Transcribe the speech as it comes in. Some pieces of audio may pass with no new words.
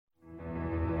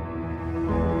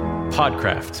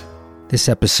Podcraft. This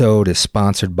episode is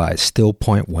sponsored by Still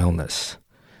Point Wellness.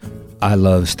 I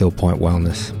love Still Point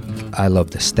Wellness. I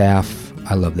love the staff.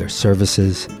 I love their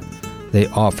services. They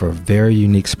offer a very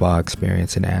unique spa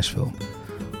experience in Asheville.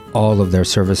 All of their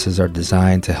services are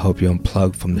designed to help you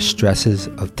unplug from the stresses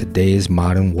of today's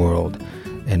modern world,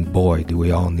 and boy, do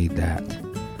we all need that.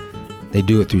 They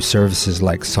do it through services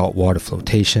like saltwater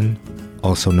flotation,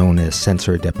 also known as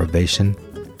sensory deprivation,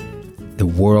 the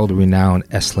world-renowned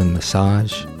Esalen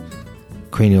massage,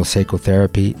 craniosacral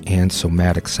therapy, and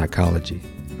somatic psychology.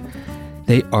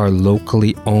 They are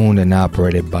locally owned and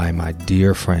operated by my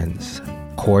dear friends,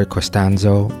 Corey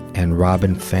Costanzo and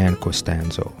Robin Fan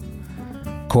Costanzo.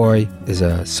 Corey is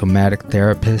a somatic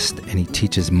therapist and he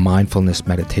teaches mindfulness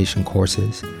meditation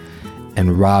courses.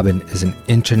 And Robin is an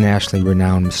internationally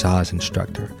renowned massage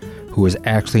instructor who was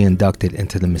actually inducted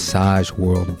into the Massage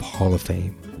World Hall of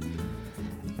Fame.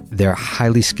 Their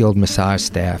highly skilled massage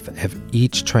staff have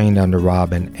each trained under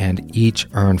Robin and each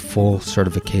earned full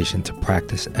certification to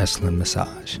practice Esalen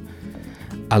massage.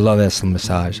 I love Esalen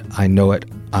massage. I know it.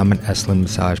 I'm an Esalen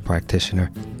massage practitioner.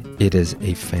 It is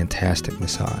a fantastic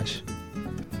massage.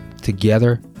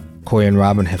 Together, Corey and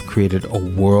Robin have created a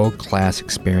world-class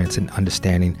experience in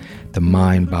understanding the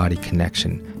mind-body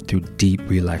connection through deep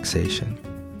relaxation.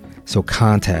 So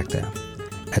contact them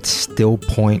at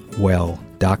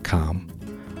stillpointwell.com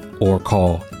or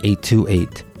call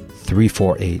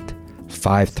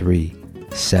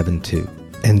 828-348-5372.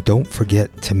 And don't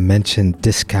forget to mention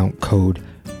discount code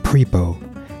PREPO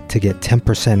to get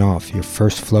 10% off your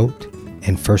first float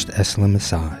and first Esalen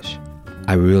massage.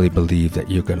 I really believe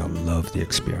that you're going to love the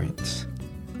experience.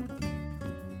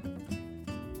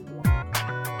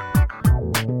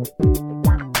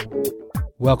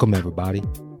 Welcome, everybody,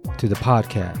 to the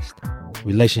podcast,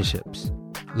 Relationships.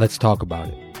 Let's talk about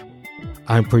it.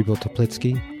 I'm Prepo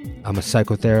Toplitsky. I'm a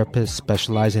psychotherapist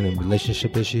specializing in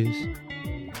relationship issues.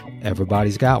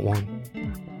 Everybody's got one.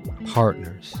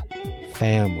 Partners,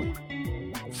 family,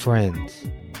 friends,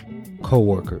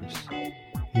 co-workers,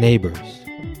 neighbors,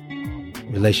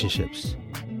 relationships.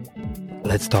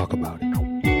 Let's talk about it.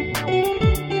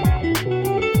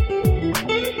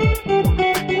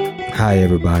 Hi,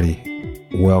 everybody.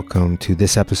 Welcome to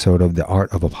this episode of The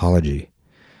Art of Apology.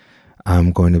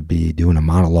 I'm going to be doing a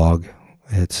monologue.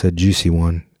 It's a juicy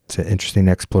one. It's an interesting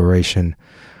exploration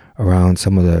around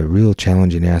some of the real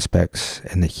challenging aspects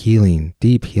and the healing,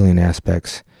 deep healing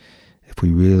aspects, if we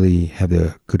really have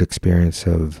the good experience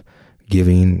of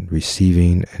giving,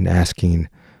 receiving, and asking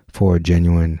for a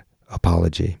genuine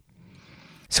apology.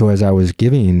 So as I was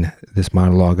giving this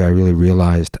monologue, I really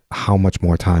realized how much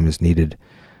more time is needed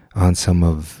on some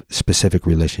of specific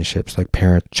relationships, like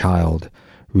parent-child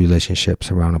relationships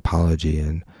around apology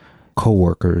and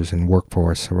co-workers and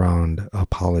workforce around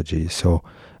apology. So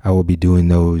I will be doing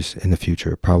those in the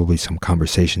future, probably some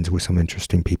conversations with some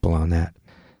interesting people on that.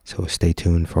 So stay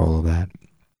tuned for all of that.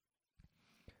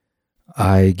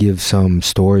 I give some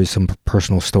stories, some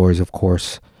personal stories, of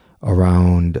course,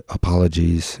 around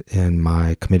apologies in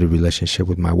my committed relationship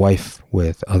with my wife,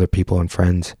 with other people and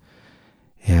friends,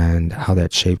 and how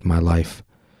that shaped my life.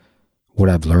 What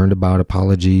I've learned about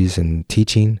apologies and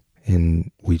teaching, and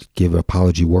we give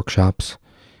apology workshops,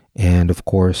 and of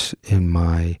course in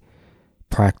my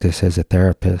practice as a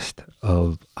therapist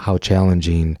of how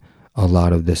challenging a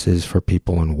lot of this is for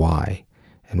people and why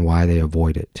they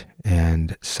avoid it,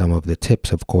 and some of the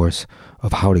tips, of course,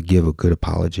 of how to give a good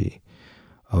apology,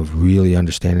 of really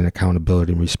understanding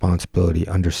accountability and responsibility,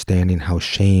 understanding how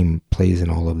shame plays in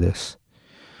all of this,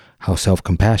 how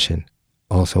self-compassion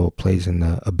also plays in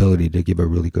the ability to give a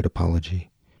really good apology.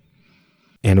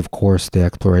 And of course, the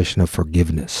exploration of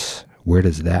forgiveness. Where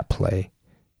does that play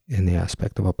in the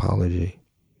aspect of apology?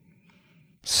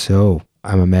 So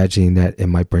I'm imagining that it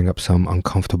might bring up some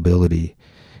uncomfortability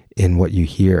in what you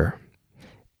hear.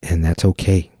 And that's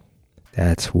okay.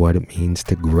 That's what it means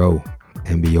to grow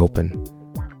and be open.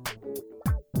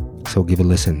 So give a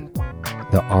listen.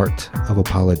 The Art of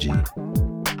Apology.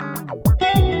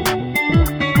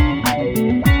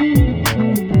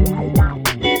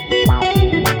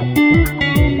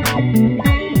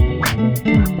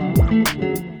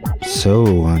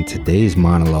 So on today's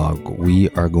monologue, we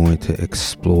are going to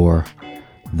explore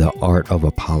the art of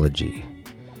apology.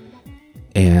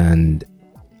 And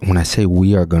when I say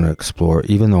we are going to explore,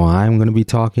 even though I'm going to be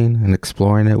talking and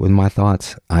exploring it with my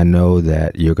thoughts, I know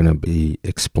that you're going to be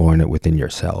exploring it within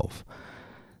yourself.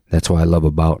 That's what I love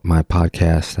about my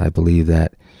podcast. I believe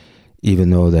that even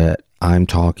though that I'm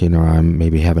talking or I'm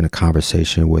maybe having a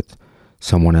conversation with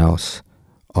someone else,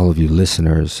 all of you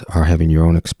listeners are having your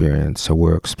own experience, so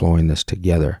we're exploring this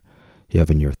together you have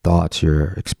in your thoughts, your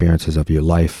experiences of your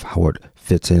life, how it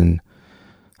fits in,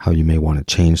 how you may want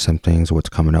to change some things, what's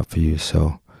coming up for you.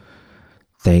 So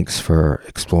thanks for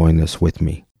exploring this with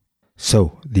me.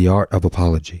 So the art of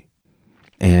apology.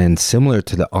 And similar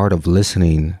to the art of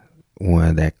listening,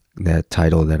 that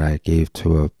title that I gave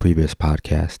to a previous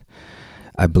podcast,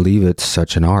 I believe it's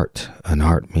such an art. An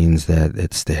art means that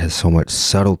it has so much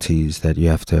subtleties that you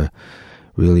have to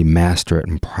really master it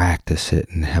and practice it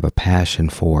and have a passion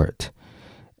for it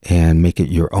and make it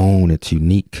your own. It's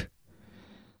unique.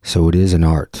 So it is an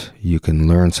art. You can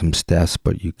learn some steps,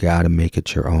 but you got to make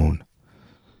it your own.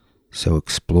 So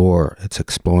it's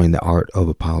exploring the art of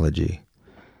apology,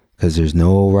 because there's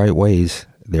no right ways.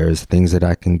 There's things that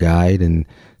I can guide and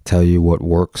tell you what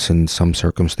works in some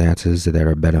circumstances that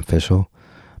are beneficial,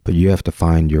 but you have to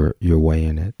find your way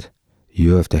in it.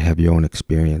 You have to have your own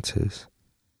experiences.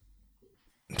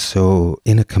 So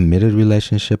in a committed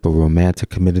relationship, a romantic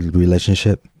committed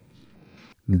relationship,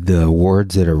 the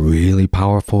words that are really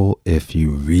powerful, if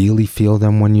you really feel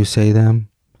them when you say them,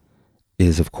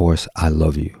 is, of course, I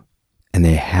love you. And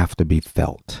they have to be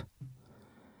felt.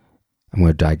 I'm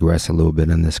going to digress a little bit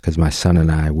on this because my son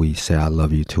and I, we say I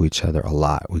love you to each other a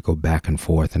lot. We go back and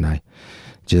forth, and I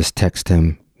just text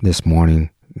him this morning.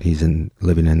 He's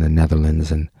living in the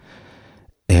Netherlands,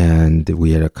 and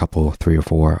we had a couple, 3 or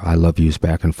 4 I love yous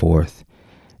back and forth.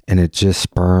 And it just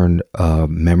spurned a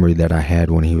memory that I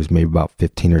had when he was maybe about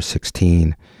 15 or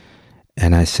 16.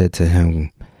 And I said to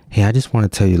him, hey, I just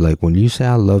want to tell you, like, when you say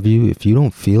I love you, if you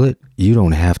don't feel it, you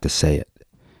don't have to say it.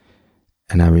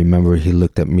 And I remember he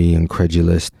looked at me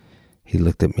incredulous. He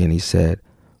looked at me and he said,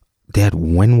 Dad,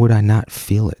 when would I not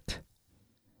feel it?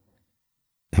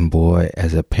 And boy,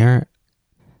 as a parent,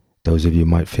 those of you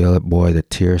might feel it, boy, the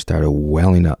tears started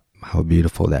welling up. How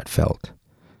beautiful that felt.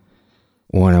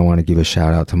 One, I want to give a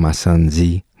shout out to my son,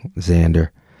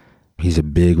 Xander. He's a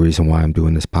big reason why I'm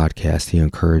doing this podcast. He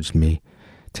encouraged me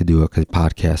to do it because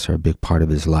podcasts are a big part of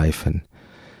his life. And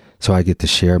so I get to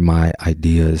share my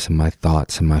ideas and my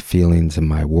thoughts and my feelings and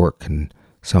my work and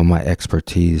some of my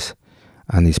expertise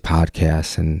on these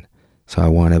podcasts. And so I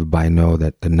want everybody to know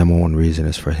that the number one reason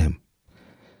is for him,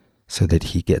 so that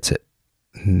he gets it,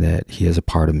 and that he is a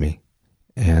part of me,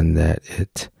 and that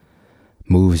it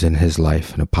moves in his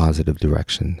life in a positive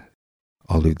direction.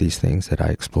 All of these things that I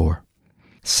explore.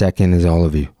 Second is all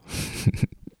of you.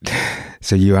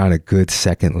 So you're on a good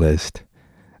second list.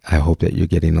 I hope that you're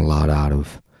getting a lot out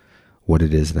of what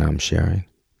it is that I'm sharing.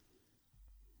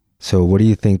 So what do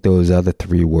you think those other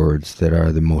 3 words that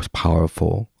are the most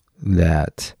powerful,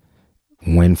 that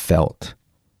when felt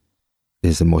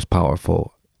is the most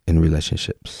powerful in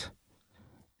relationships?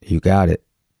 You got it.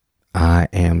 I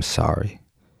am sorry.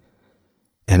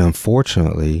 And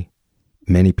unfortunately,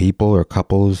 many people or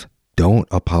couples don't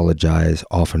apologize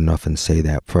often enough and say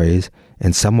that phrase,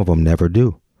 and some of them never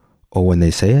do. Or when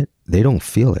they say it, they don't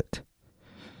feel it.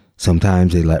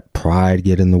 Sometimes they let pride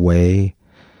get in the way.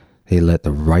 They let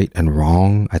the right and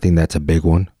wrong. I think that's a big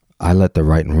one. I let the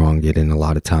right and wrong get in a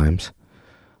lot of times.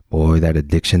 Boy, that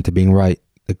addiction to being right,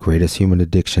 the greatest human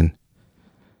addiction.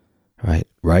 Right.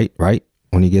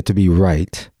 When you get to be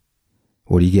right,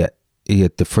 what do you get? You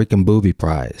get the freaking booby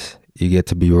prize. You get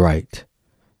to be right.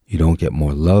 You don't get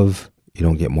more love. You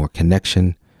don't get more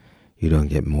connection. You don't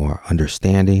get more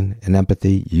understanding and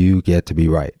empathy. You get to be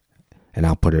right. And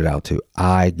I'll put it out too.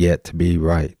 I get to be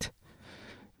right.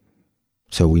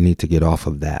 So we need to get off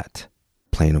of that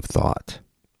plane of thought.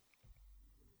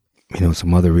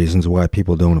 Some other reasons why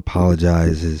people don't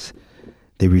apologize is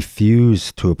they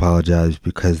refuse to apologize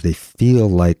because they feel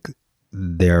like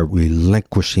they're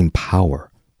relinquishing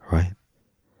power, right?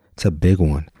 It's a big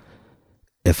one.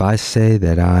 If I say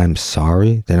that I'm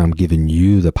sorry, then I'm giving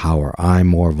you the power. I'm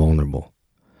more vulnerable.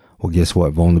 Well, guess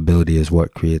what? Vulnerability is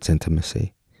what creates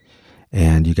intimacy.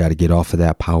 And you got to get off of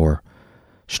that power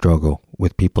struggle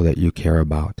with people that you care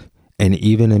about. And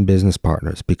even in business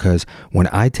partners, because when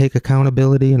I take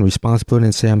accountability and responsibility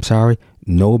and say I'm sorry,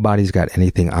 nobody's got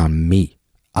anything on me.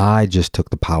 I just took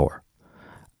the power.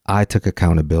 I took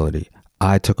accountability.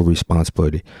 I took a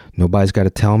responsibility. Nobody's got to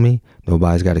tell me.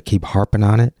 Nobody's got to keep harping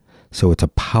on it. So it's a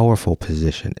powerful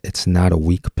position. It's not a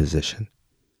weak position.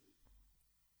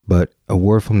 But a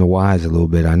word from the wise a little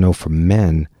bit. I know for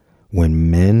men,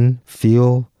 when men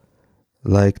feel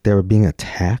like they're being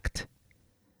attacked,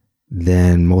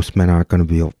 then most men aren't going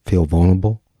to feel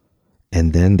vulnerable.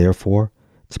 And then, therefore,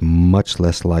 it's much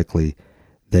less likely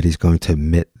that he's going to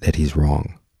admit that he's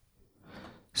wrong.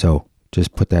 So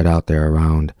just put that out there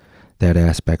around that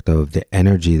aspect of the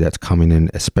energy that's coming in,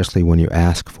 especially when you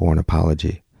ask for an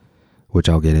apology, which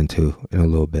I'll get into in a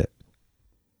little bit.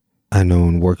 I know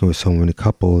in working with so many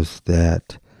couples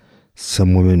that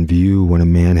some women view when a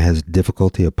man has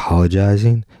difficulty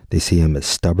apologizing, they see him as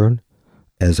stubborn,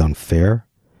 as unfair,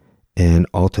 and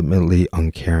ultimately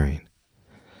uncaring.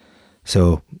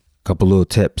 So, a couple little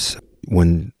tips.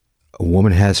 When a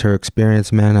woman has her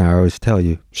experience, man, I always tell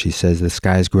you, she says the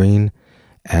sky's green,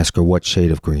 ask her what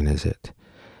shade of green is it.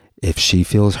 If she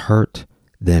feels hurt,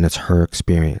 then it's her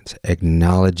experience.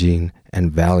 Acknowledging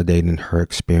and validating her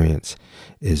experience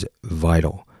is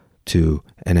vital to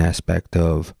an aspect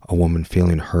of a woman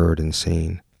feeling heard and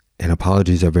seen. And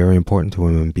apologies are very important to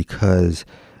women because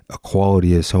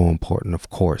equality is so important, of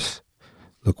course.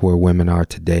 Look where women are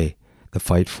today, the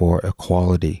fight for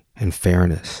equality and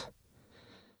fairness.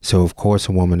 So of course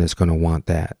a woman is going to want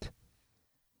that.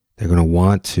 They're going to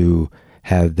want to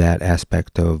have that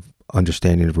aspect of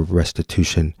understanding of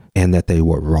restitution and that they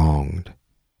were wronged.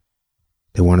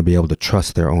 They want to be able to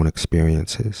trust their own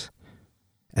experiences.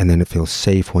 And then it feels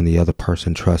safe when the other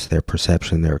person trusts their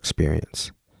perception, their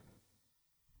experience.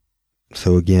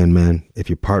 So again, man, if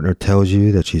your partner tells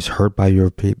you that she's hurt by your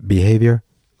behavior,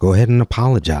 go ahead and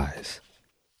apologize.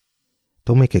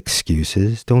 Don't make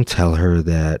excuses. Don't tell her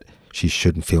that she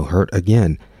shouldn't feel hurt.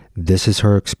 Again, this is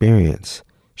her experience.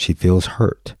 She feels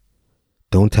hurt.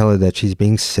 Don't tell her that she's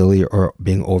being silly or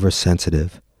being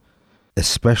oversensitive.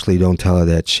 Especially don't tell her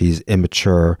that she's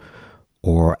immature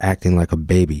or acting like a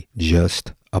baby.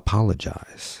 Just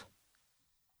apologize.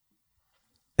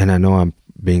 And I know I'm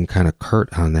being kind of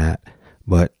curt on that,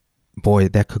 but boy,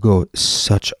 that could go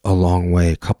such a long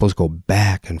way. Couples go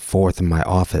back and forth in my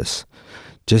office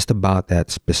just about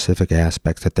that specific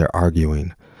aspect that they're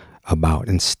arguing about,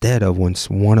 instead of once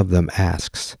one of them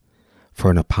asks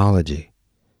for an apology.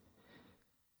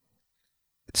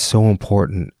 It's so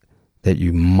important that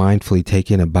you mindfully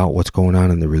take in about what's going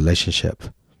on in the relationship.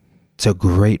 It's a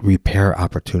great repair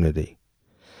opportunity.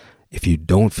 If you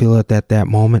don't feel it at that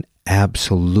moment,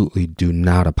 absolutely do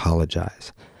not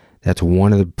apologize. That's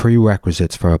one of the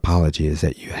prerequisites for apology, is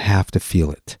that you have to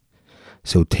feel it.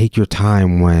 So take your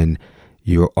time when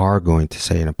you are going to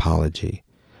say an apology.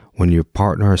 When your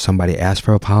partner or somebody asks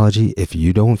for apology, if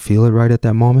you don't feel it right at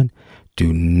that moment,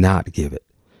 do not give it.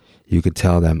 You could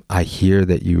tell them, I hear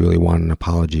that you really want an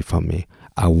apology from me.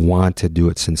 I want to do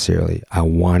it sincerely. I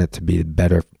want it to be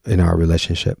better in our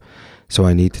relationship. So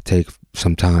I need to take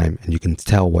some time, and you can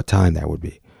tell what time that would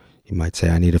be. You might say,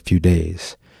 I need a few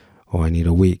days, or I need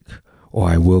a week, or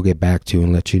I will get back to you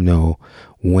and let you know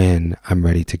when I'm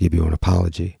ready to give you an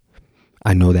apology.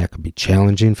 I know that could be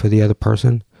challenging for the other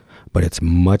person, but it's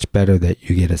much better that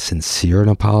you get a sincere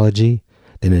apology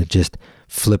than to just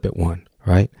flip it one,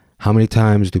 right? How many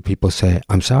times do people say,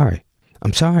 I'm sorry,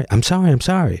 I'm sorry, I'm sorry, I'm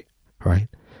sorry, right?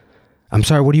 I'm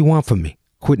sorry, what do you want from me?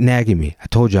 Quit nagging me. I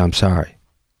told you I'm sorry.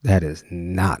 That is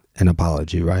not an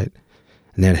apology, right?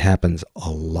 And that happens a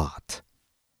lot.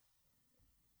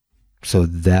 So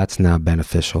that's not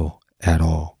beneficial at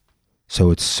all.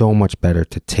 So it's so much better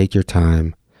to take your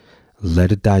time,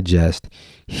 let it digest,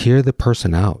 hear the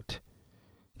person out,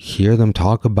 hear them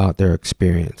talk about their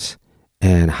experience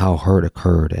and how hurt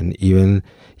occurred. And even,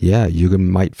 you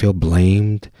might feel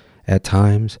blamed at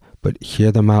times, but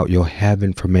hear them out. You'll have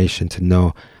information to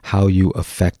know how you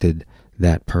affected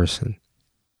that person.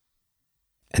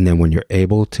 And then when you're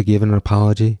able to give an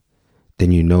apology,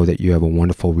 then you know that you have a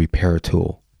wonderful repair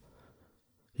tool.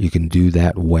 You can do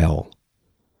that well.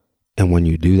 And when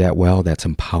you do that well, that's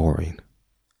empowering.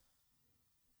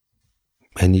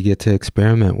 And you get to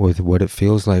experiment with what it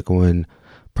feels like when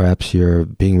perhaps you're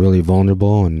being really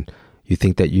vulnerable and you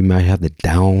think that you might have the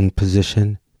down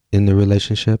position in the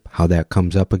relationship, how that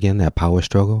comes up again, that power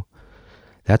struggle.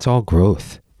 That's all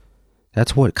growth.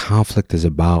 That's what conflict is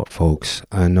about, folks.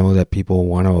 I know that people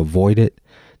want to avoid it.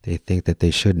 They think that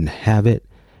they shouldn't have it,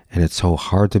 and it's so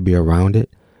hard to be around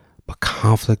it. But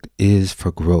conflict is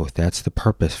for growth. That's the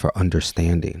purpose, for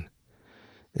understanding.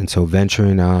 And so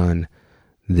venturing on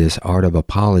this art of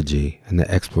apology and the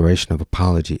exploration of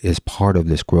apology is part of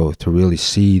this growth, to really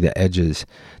see the edges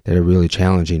that are really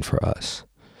challenging for us.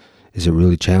 Is it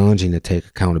really challenging to take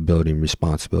accountability and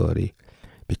responsibility?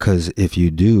 Because if you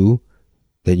do,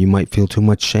 then you might feel too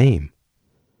much shame.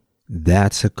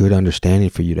 That's a good understanding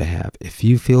for you to have. If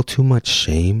you feel too much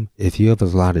shame, if you have a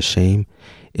lot of shame,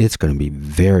 it's going to be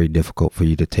very difficult for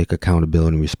you to take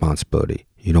accountability and responsibility.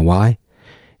 You know why?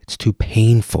 It's too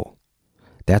painful.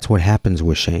 That's what happens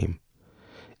with shame.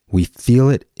 We feel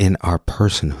it in our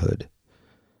personhood.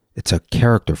 It's a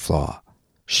character flaw.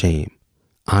 Shame.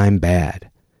 I'm bad.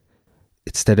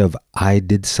 Instead of I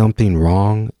did something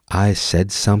wrong, I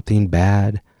said something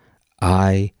bad,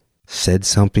 I said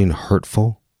something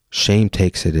hurtful, shame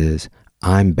takes it as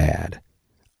I'm bad.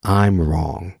 I'm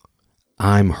wrong.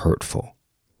 I'm hurtful.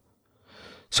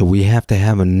 So we have to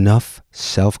have enough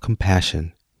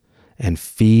self-compassion and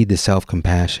feed the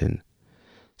self-compassion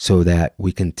so that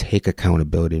we can take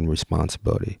accountability and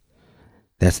responsibility.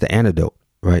 That's the antidote,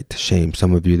 right, to shame.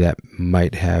 Some of you that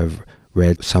might have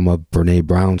read some of Brene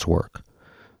Brown's work,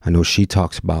 I know she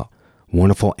talks about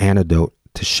wonderful antidote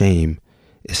to shame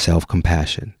is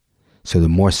self-compassion. So the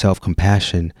more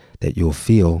self-compassion that you'll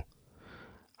feel,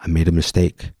 I made a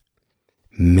mistake.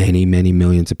 Many, many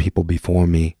millions of people before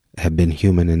me have been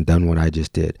human and done what I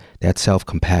just did. That's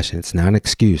self-compassion. It's not an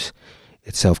excuse.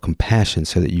 It's self-compassion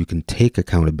so that you can take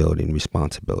accountability and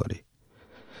responsibility.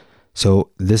 So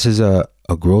this is a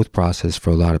growth process for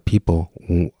a lot of people,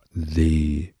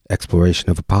 the exploration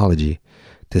of apology,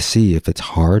 to see if it's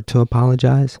hard to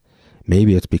apologize.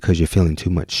 Maybe it's because you're feeling too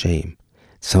much shame.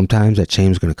 Sometimes that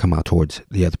shame is going to come out towards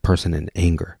the other person in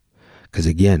anger. Because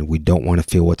again, we don't want to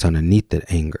feel what's underneath that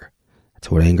anger.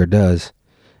 That's what anger does.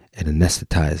 It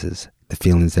anesthetizes the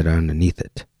feelings that are underneath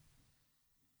it.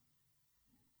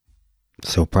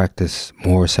 So practice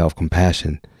more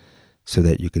self-compassion so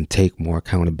that you can take more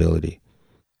accountability.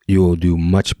 You will do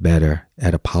much better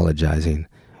at apologizing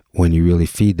when you really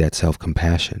feed that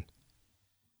self-compassion.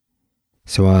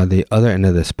 So the other end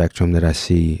of the spectrum that I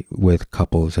see with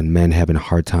couples and men having a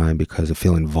hard time because of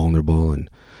feeling vulnerable and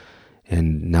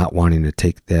not wanting to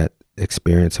take that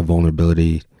experience of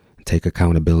vulnerability and take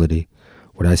accountability,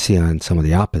 what I see on some of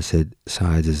the opposite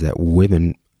sides is that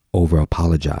women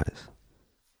over-apologize.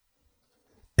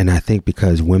 And I think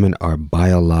because women are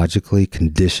biologically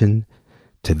conditioned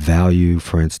to value,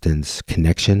 for instance,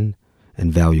 connection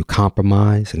and value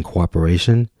compromise and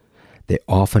cooperation, they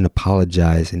often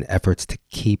apologize in efforts to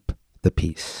keep the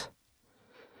peace.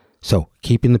 So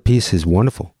keeping the peace is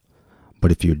wonderful,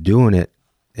 but if you're doing it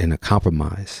in a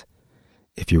compromise,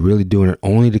 if you're really doing it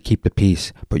only to keep the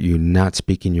peace, but you're not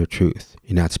speaking your truth,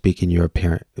 you're not speaking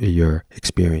your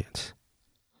experience.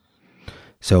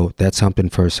 So that's something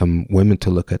for some women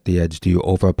to look at the edge. Do you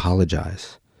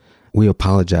over-apologize? We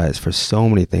apologize for so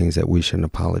many things that we shouldn't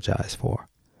apologize for.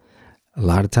 A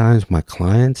lot of times my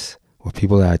clients or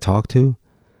people that I talk to,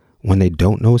 when they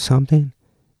don't know something,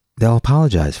 they'll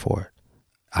apologize for it.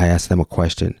 I ask them a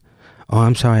question. Oh,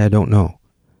 I'm sorry, I don't know.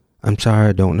 I'm sorry,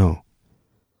 I don't know.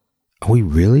 Are we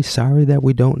really sorry that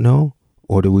we don't know?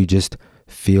 Or do we just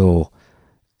feel,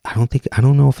 I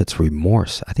don't know if it's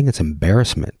remorse. I think it's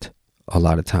embarrassment a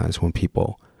lot of times when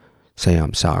people say,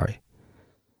 I'm sorry.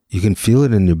 You can feel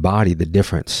it in your body, the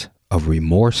difference of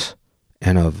remorse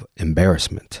and of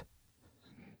embarrassment.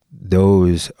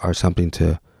 Those are something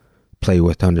to play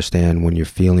with, to understand when you're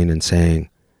feeling and saying,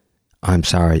 I'm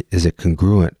sorry, is it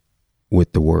congruent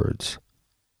with the words?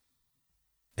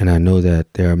 And I know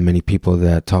that there are many people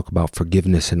that talk about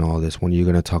forgiveness and all this. When you're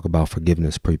going to talk about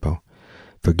forgiveness, Prepo,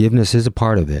 forgiveness is a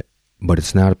part of it, but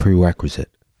it's not a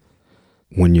prerequisite.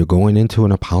 When you're going into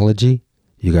an apology,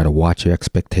 you got to watch your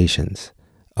expectations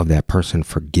of that person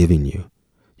forgiving you.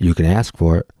 You can ask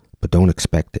for it, but don't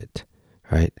expect it,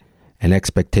 right? An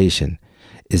expectation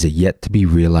is a yet to be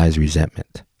realized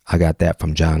resentment. I got that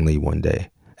from John Lee one day,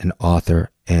 an author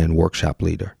and workshop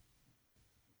leader.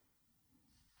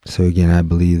 So again, I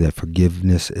believe that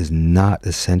forgiveness is not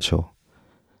essential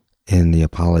in the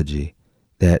apology,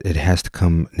 that it has to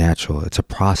come natural. It's a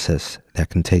process that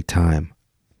can take time.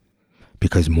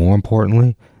 Because more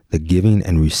importantly, the giving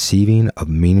and receiving of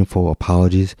meaningful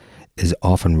apologies is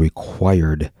often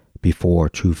required before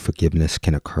true forgiveness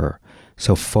can occur.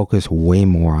 So focus way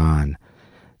more on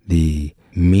the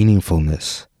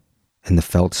meaningfulness and the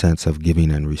felt sense of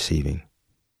giving and receiving.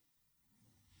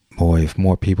 Boy, if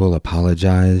more people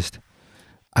apologized,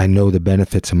 I know the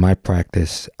benefits of my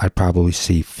practice, I'd probably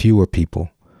see fewer people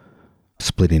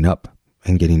splitting up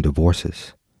and getting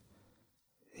divorces.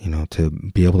 To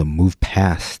be able to move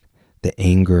past the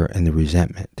anger and the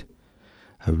resentment.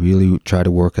 I really try to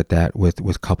work at that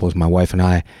with couples. My wife and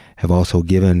I have also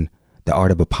given the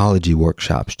Art of Apology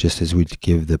workshops, just as we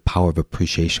give the Power of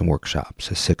Appreciation workshops,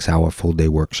 a 6-hour full day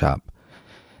workshop.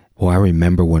 Well, I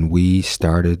remember when we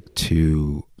started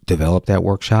to develop that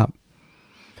workshop,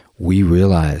 we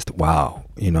realized, wow,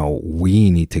 we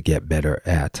need to get better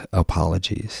at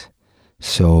apologies.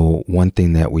 So one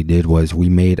thing that we did was we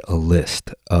made a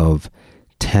list of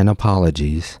 10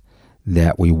 apologies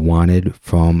that we wanted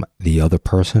from the other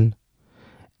person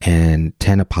and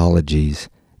 10 apologies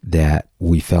that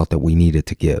we felt that we needed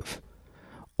to give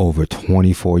over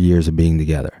 24 years of being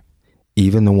together.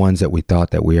 Even the ones that we thought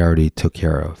that we already took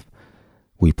care of,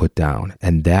 we put down.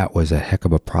 And that was a heck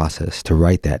of a process to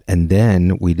write that. And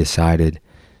then we decided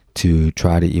to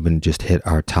try to even just hit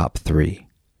our top 3.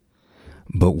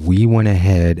 But we went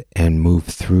ahead and moved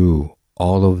through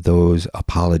all of those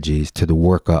apologies to the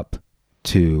workup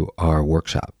to our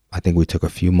workshop. I think we took a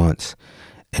few months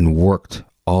and worked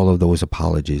all of those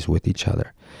apologies with each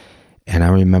other. And I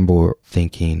remember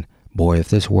thinking, boy, if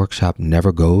this workshop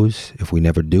never goes, if we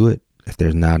never do it, if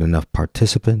there's not enough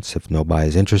participants, if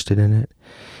nobody's interested in it,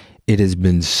 it has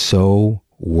been so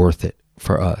worth it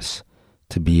for us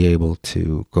to be able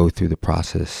to go through the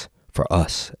process for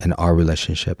us and our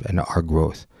relationship and our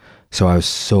growth. So I was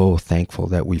so thankful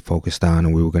that we focused on,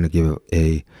 and we were going to give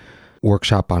a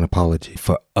workshop on apology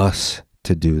for us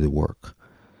to do the work.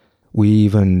 We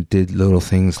even did little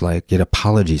things like get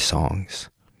apology songs,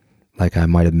 like I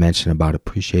might have mentioned about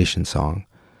appreciation song.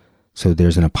 So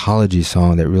there's an apology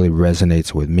song that really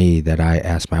resonates with me that I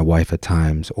ask my wife at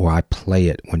times, or I play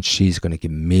it when she's going to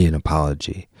give me an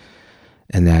apology.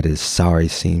 And that is, sorry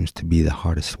seems to be the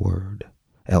hardest word.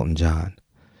 Elton John,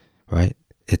 right?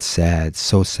 It's sad,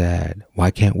 so sad.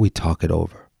 Why can't we talk it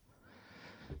over?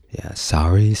 Yeah,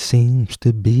 sorry seems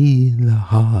to be the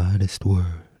hardest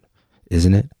word,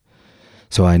 isn't it?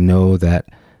 So I know that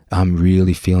I'm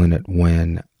really feeling it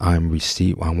when I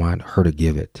want her to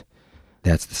give it.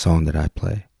 That's the song that I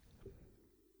play.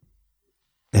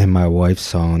 And my wife's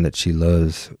song that she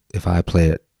loves, if I play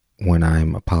it when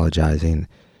I'm apologizing,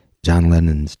 John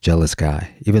Lennon's Jealous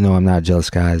Guy. Even though I'm not a jealous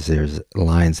guy, there's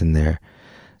lines in there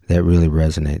that really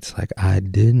resonates. Like, I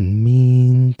didn't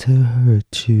mean to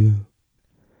hurt you.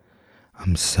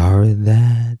 I'm sorry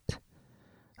that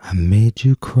I made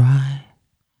you cry.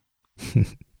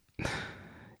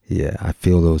 Yeah, I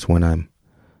feel those when I'm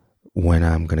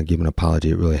going to give an apology.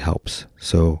 It really helps.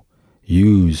 So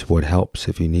use what helps.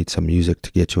 If you need some music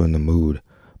to get you in the mood,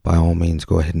 by all means,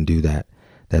 go ahead and do that.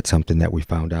 That's something that we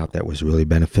found out that was really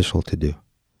beneficial to do.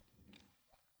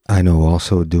 I know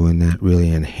also doing that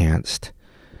really enhanced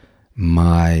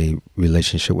my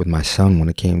relationship with my son when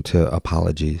it came to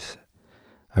apologies.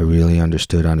 I really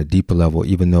understood on a deeper level,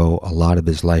 even though a lot of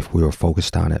his life we were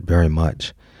focused on it very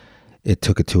much, it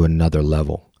took it to another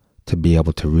level to be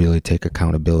able to really take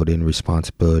accountability and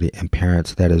responsibility. And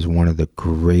parents, that is one of the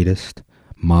greatest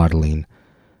modeling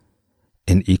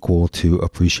and equal to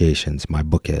appreciations, my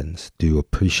bookends. Do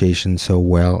appreciation so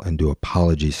well and do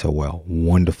apology so well.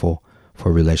 Wonderful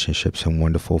for relationships and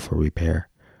wonderful for repair.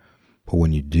 But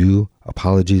when you do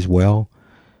apologies well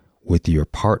with your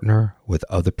partner, with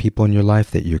other people in your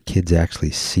life, that your kids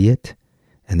actually see it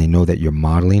and they know that you're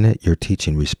modeling it, you're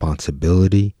teaching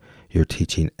responsibility, you're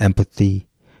teaching empathy,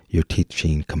 you're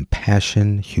teaching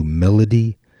compassion,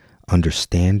 humility,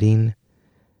 understanding,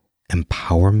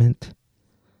 empowerment.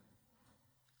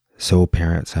 So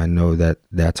parents, I know that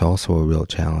that's also a real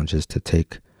challenge, is to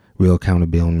take real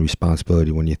accountability and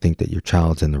responsibility when you think that your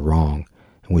child's in the wrong.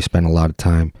 And we spend a lot of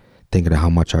time thinking of how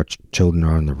much our children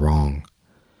are in the wrong.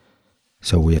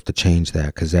 So we have to change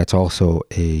that, because that's also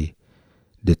a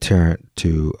deterrent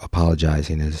to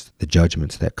apologizing, is the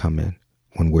judgments that come in.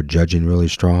 When we're judging really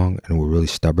strong and we're really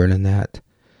stubborn in that,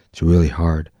 it's really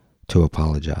hard to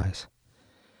apologize.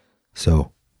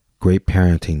 So, great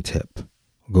parenting tip.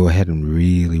 Go ahead and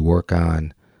really work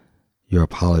on your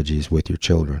apologies with your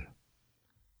children.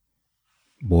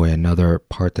 Boy, another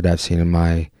part that I've seen in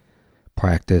my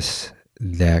practice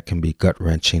that can be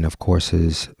gut-wrenching, of course,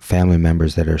 is family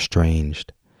members that are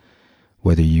estranged.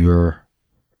 Whether you're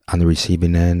on the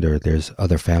receiving end or there's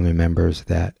other family members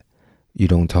that you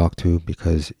don't talk to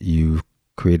because you've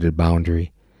created a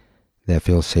boundary that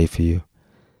feels safe for you.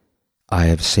 I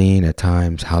have seen at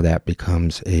times how that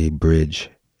becomes a bridge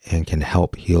and can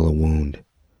help heal a wound.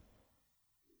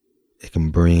 It can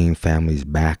bring families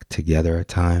back together at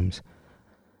times,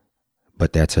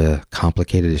 but that's a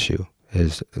complicated issue,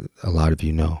 as a lot of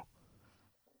you know.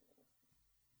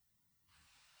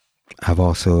 I've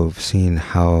also seen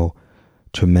how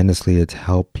tremendously it's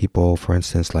helped people, for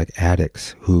instance, like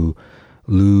addicts who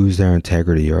lose their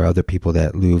integrity, or other people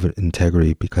that lose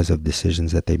integrity because of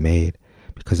decisions that they made,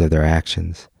 because of their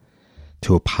actions,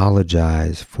 to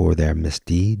apologize for their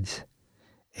misdeeds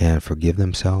and forgive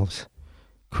themselves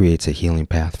creates a healing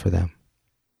path for them.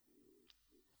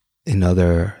 In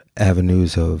other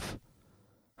avenues of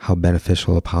how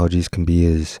beneficial apologies can be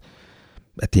is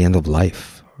at the end of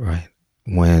life, right?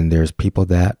 When there's people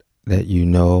that you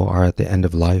know are at the end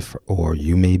of life, or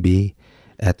you may be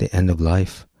at the end of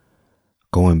life,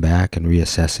 going back and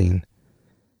reassessing.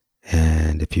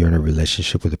 And if you're in a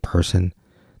relationship with a person,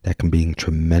 that can bring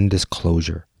tremendous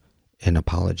closure in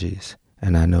apologies.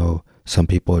 And I know some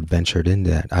people have ventured into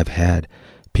that. I've had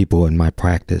people in my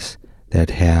practice that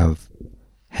have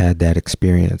had that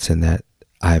experience, and that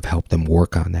I've helped them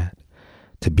work on that,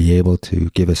 to be able to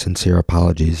give us sincere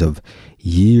apologies of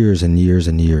years and years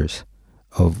and years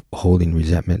of holding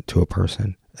resentment to a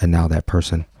person, and now that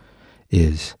person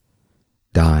is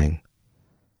dying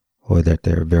or that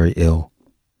they're very ill.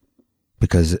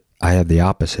 Because I have the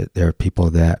opposite. There are people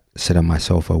that sit on my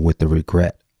sofa with the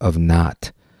regret of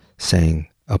not saying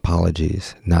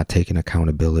apologies, not taking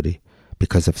accountability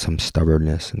because of some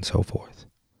stubbornness and so forth.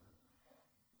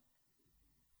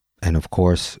 And of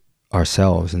course,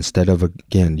 ourselves, instead of,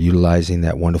 again, utilizing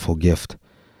that wonderful gift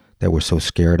that we're so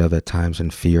scared of at times,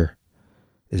 and fear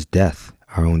is death,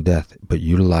 our own death. But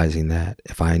utilizing that,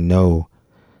 if I know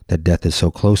that death is so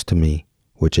close to me,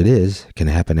 which it is, it can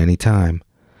happen anytime,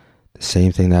 the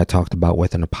same thing that I talked about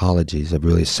with an apologies, of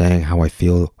really saying how I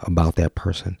feel about that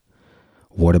person.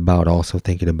 What about also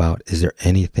thinking about, is there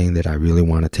anything that I really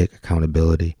want to take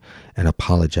accountability and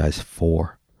apologize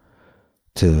for,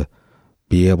 to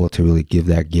be able to really give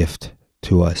that gift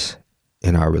to us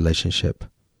in our relationship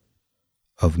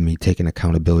of me taking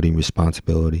accountability and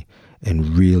responsibility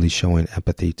and really showing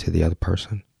empathy to the other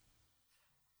person.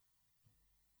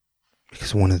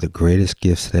 Because one of the greatest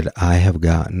gifts that I have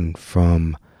gotten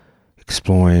from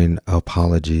exploring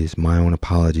apologies, my own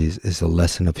apologies, is the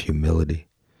lesson of humility.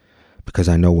 Because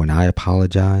I know when I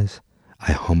apologize,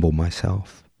 I humble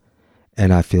myself.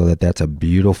 And I feel that that's a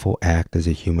beautiful act as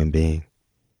a human being.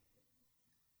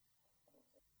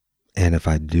 And if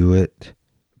I do it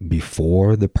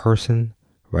before the person,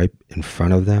 right in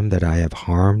front of them that I have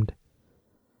harmed,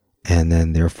 and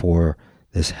then therefore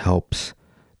this helps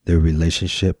the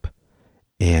relationship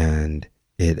and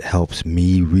it helps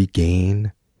me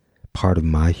regain part of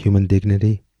my human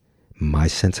dignity, my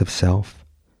sense of self,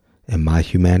 and my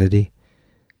humanity,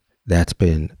 that's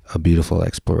been a beautiful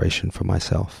exploration for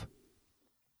myself.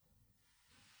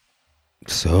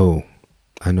 So,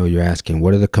 I know you're asking,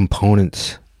 what are the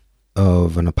components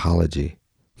of an apology?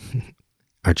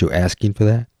 Aren't you asking for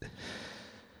that?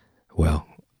 Well,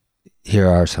 here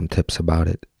are some tips about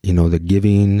it. The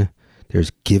giving,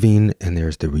 there's giving and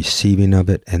there's the receiving of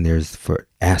it, and there's for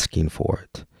asking for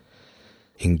it.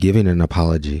 In giving an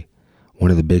apology,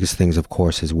 one of the biggest things, of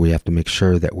course, is we have to make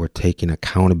sure that we're taking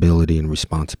accountability and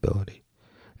responsibility,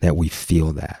 that we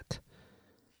feel that.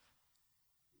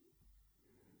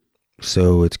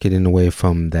 So it's getting away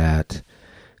from that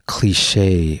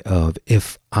cliche of,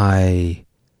 if I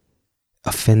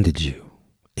offended you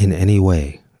in any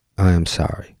way, I am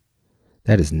sorry.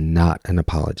 That is not an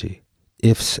apology.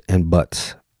 Ifs and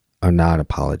buts are not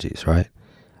apologies, right?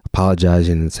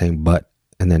 Apologizing and saying but,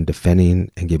 and then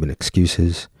defending and giving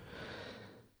excuses.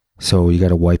 So you got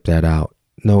to wipe that out.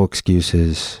 No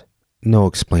excuses, no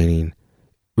explaining.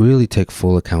 Really take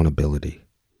full accountability.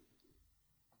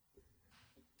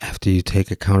 After you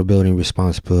take accountability and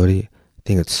responsibility, I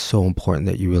think it's so important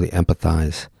that you really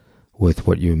empathize with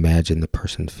what you imagine the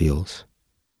person feels,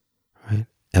 right?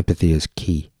 Empathy is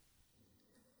key.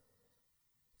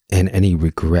 And any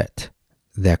regret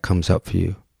that comes up for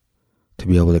you, to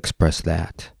be able to express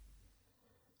that.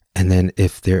 And then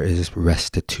if there is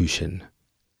restitution,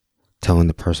 telling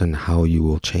the person how you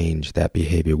will change that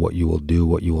behavior, what you will do,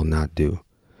 what you will not do.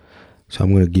 So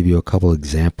I'm going to give you a couple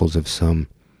examples of some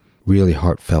really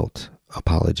heartfelt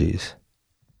apologies.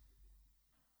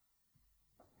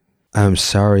 I'm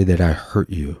sorry that I hurt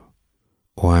you,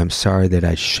 or I'm sorry that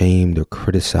I shamed or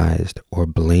criticized or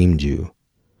blamed you.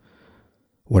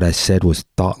 What I said was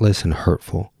thoughtless and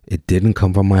hurtful. It didn't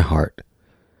come from my heart.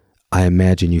 I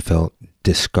imagine you felt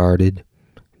discarded,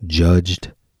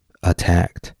 judged,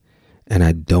 attacked, and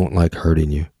I don't like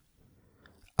hurting you.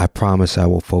 I promise I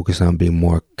will focus on being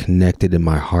more connected in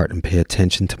my heart and pay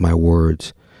attention to my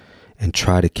words and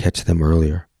try to catch them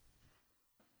earlier.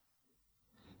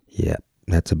 Yeah,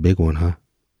 that's a big one, huh?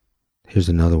 Here's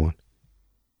another one.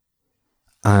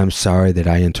 I'm sorry that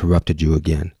I interrupted you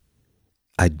again.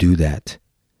 I do that.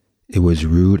 It was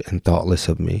rude and thoughtless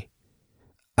of me.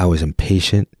 I was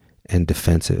impatient and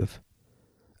defensive.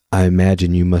 I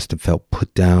imagine you must have felt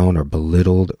put down or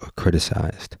belittled or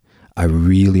criticized. I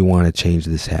really want to change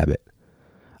this habit.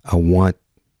 I want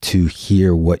to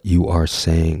hear what you are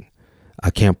saying. I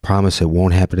can't promise it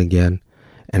won't happen again,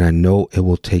 and I know it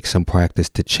will take some practice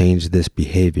to change this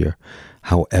behavior.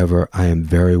 However, I am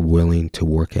very willing to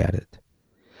work at it.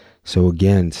 So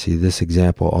again, see, this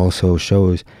example also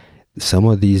shows some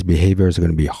of these behaviors are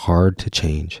going to be hard to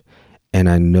change. And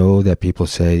I know that people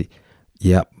say,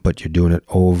 yep, but you're doing it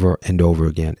over and over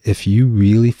again. If you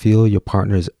really feel your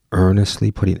partner is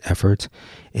earnestly putting efforts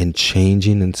in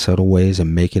changing in subtle ways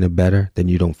and making it better, then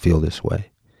you don't feel this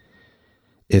way.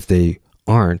 If they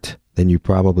aren't, then you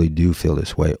probably do feel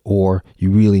this way, or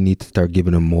you really need to start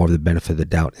giving them more of the benefit of the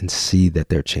doubt and see that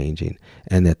they're changing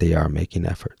and that they are making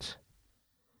efforts.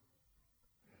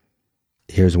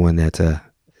 Here's one that's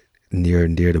near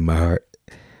and dear to my heart.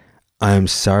 I am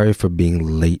sorry for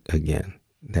being late again.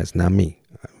 That's not me.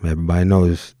 Everybody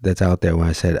knows that's out there when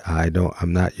I said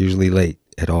I'm not usually late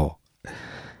at all.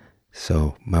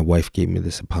 So my wife gave me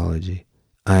this apology.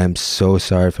 I am so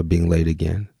sorry for being late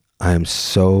again. I am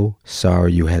so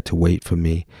sorry you had to wait for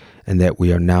me and that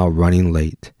we are now running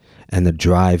late and the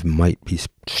drive might be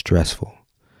stressful.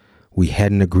 We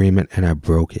had an agreement and I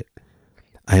broke it.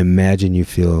 I imagine you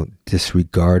feel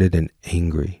disregarded and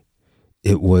angry.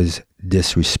 It was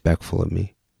disrespectful of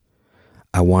me.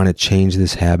 I want to change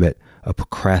this habit of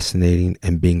procrastinating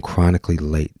and being chronically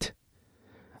late.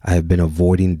 I have been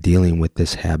avoiding dealing with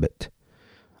this habit.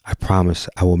 I promise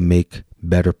I will make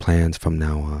better plans from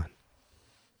now on.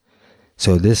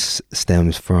 So this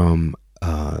stems from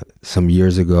some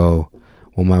years ago.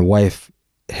 Well, my wife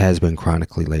has been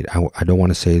chronically late. I don't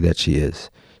want to say that she is.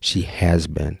 She has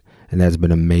been. And that's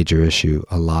been a major issue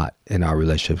a lot in our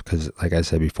relationship because, like I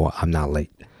said before, I'm not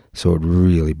late. So it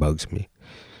really bugs me.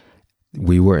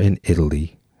 We were in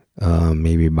Italy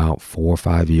maybe about 4 or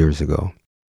 5 years ago.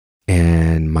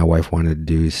 And my wife wanted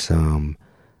to do some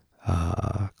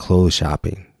clothes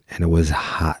shopping. And it was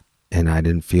hot. And I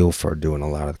didn't feel for doing a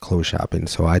lot of clothes shopping.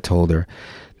 So I told her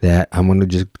that I'm going to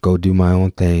just go do my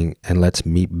own thing and let's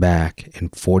meet back in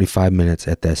 45 minutes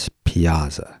at this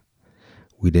piazza.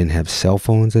 We didn't have cell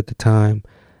phones at the time.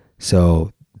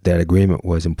 So that agreement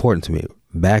was important to me.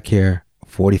 Back here,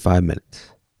 45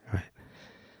 minutes. Right?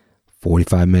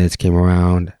 45 minutes came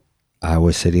around. I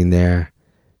was sitting there.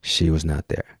 She was not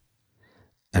there.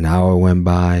 An hour went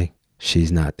by.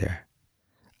 She's not there.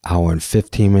 Hour and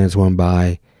 15 minutes went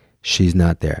by. She's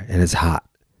not there. And it's hot.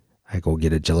 I go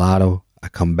get a gelato. I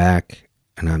come back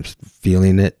and I'm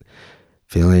feeling it.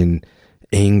 Feeling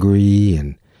angry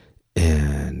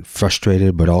and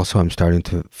frustrated, but also I'm starting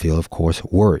to feel, of course,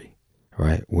 worry,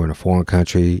 right? We're in a foreign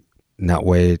country, not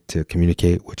way to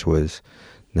communicate, which was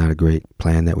not a great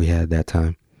plan that we had at that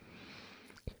time.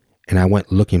 And I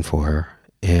went looking for her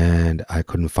and I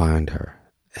couldn't find her.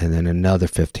 And then another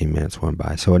 15 minutes went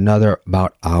by. So another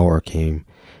about hour came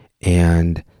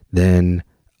and then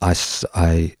I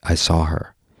saw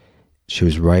her. She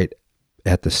was right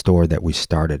at the store that we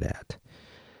started at.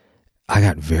 I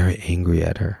got very angry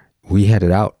at her. We had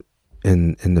it out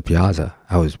in the piazza.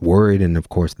 I was worried, and of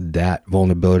course that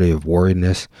vulnerability of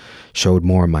worriedness showed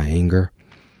more of my anger.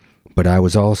 But I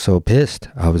was also pissed.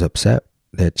 I was upset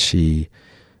that she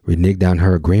reneged on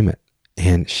her agreement,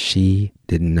 and she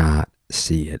did not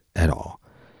see it at all.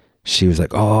 She was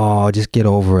like, "Oh, just get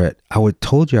over it.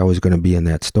 Told you I was going to be in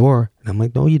that store." And I'm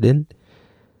like, "No, you didn't.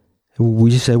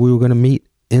 We just said we were going to meet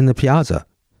in the piazza."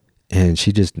 And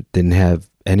she just didn't have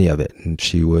any of it. And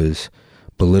she was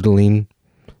belittling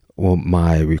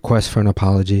my request for an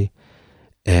apology.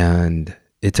 And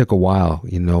it took a while,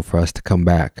 for us to come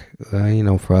back.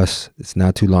 For us, it's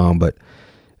not too long, but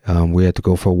we had to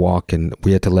go for a walk and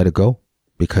we had to let it go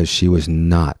because she was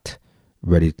not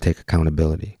ready to take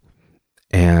accountability.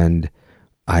 And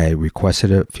I requested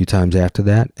it a few times after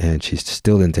that, and she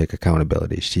still didn't take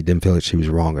accountability. She didn't feel that she was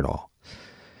wrong at all.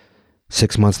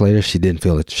 6 months later, she didn't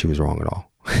feel that she was wrong at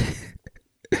all.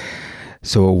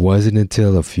 So it wasn't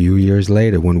until a few years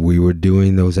later when we were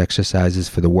doing those exercises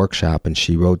for the workshop and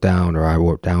she wrote down, or I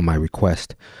wrote down my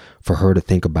request for her to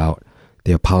think about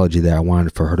the apology that I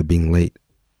wanted for her to being late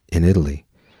in Italy.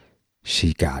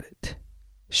 She got it.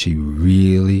 She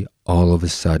really all of a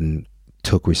sudden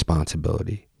took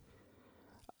responsibility.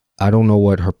 I don't know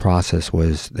what her process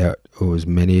was. There was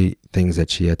many things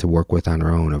that she had to work with on her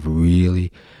own of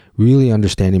really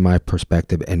understanding my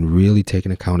perspective and really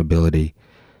taking accountability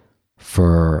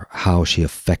for how she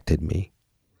affected me.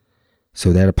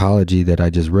 So that apology that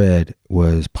I just read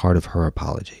was part of her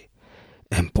apology.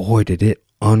 And boy, did it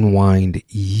unwind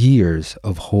years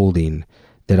of holding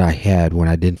that I had when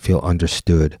I didn't feel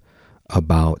understood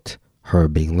about her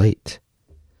being late.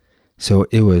 So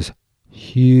it was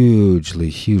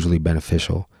hugely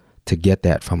beneficial to get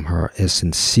that from her, as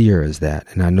sincere as that.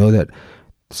 And I know that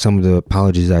some of the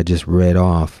apologies I just read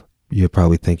off, you're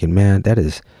probably thinking, man,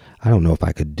 I don't know if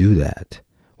I could do that.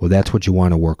 Well, that's what you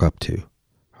want to work up to,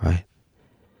 right?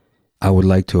 I would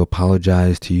like to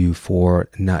apologize to you for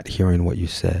not hearing what you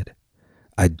said.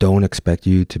 I don't expect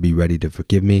you to be ready to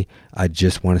forgive me. I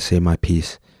just want to say my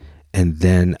piece, and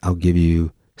then I'll give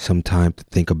you some time to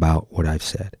think about what I've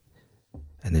said,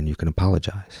 and then you can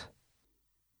apologize.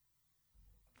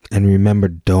 And remember,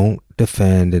 don't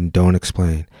defend and don't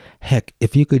explain. Heck,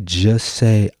 if you could just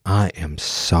say, I am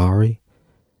sorry,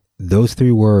 those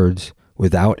 3 words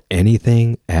without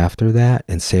anything after that,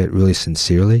 and say it really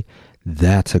sincerely,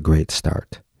 that's a great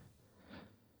start.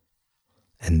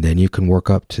 And then you can work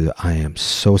up to, I am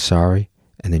so sorry.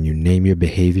 And then you name your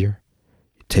behavior.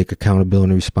 You take accountability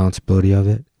and responsibility of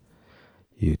it.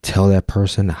 You tell that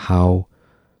person how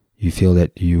you feel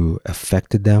that you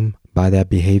affected them by that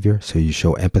behavior. So you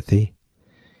show empathy.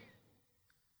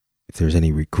 If there's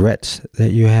any regrets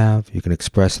that you have, you can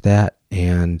express that,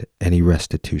 and any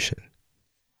restitution.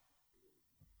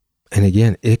 And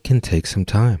again, it can take some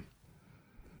time.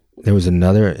 There was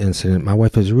another incident. My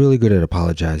wife is really good at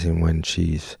apologizing when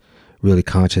she's really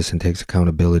conscious and takes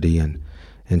accountability,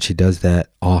 and she does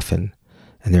that often.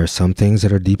 And there are some things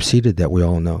that are deep-seated that we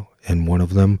all know. And one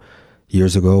of them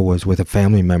years ago was with a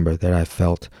family member that I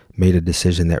felt made a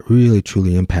decision that really,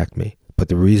 truly impacted me. But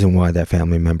the reason why that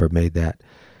family member made that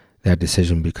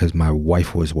decision, because my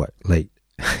wife was late.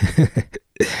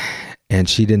 And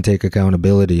she didn't take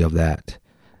accountability of that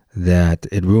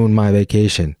it ruined my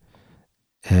vacation.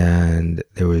 And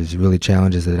there was really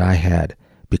challenges that I had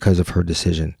because of her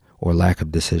decision or lack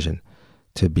of decision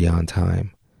to be on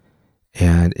time.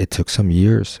 And it took some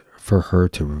years for her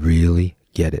to really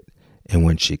get it. And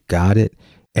when she got it,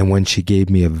 and when she gave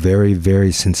me a very,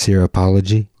 very sincere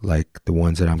apology, like the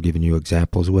ones that I'm giving you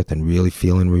examples with, and really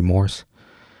feeling remorse,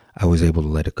 I was able to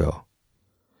let it go.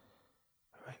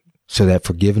 So that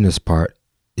forgiveness part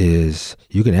is,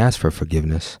 you can ask for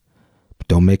forgiveness, but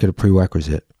don't make it a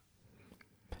prerequisite.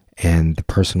 And the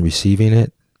person receiving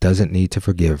it doesn't need to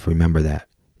forgive. Remember that.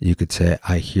 You could say,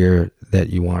 I hear that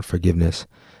you want forgiveness.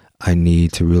 I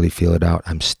need to really feel it out.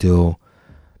 I'm still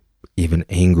even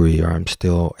angry, or I'm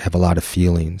still have a lot of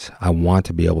feelings. I want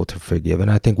to be able to forgive.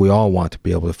 And I think we all want to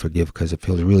be able to forgive, because it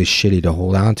feels really shitty to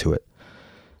hold on to it.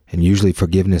 And usually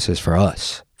forgiveness is for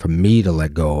us, for me to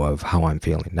let go of how I'm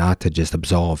feeling, not to just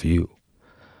absolve you.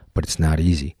 But it's not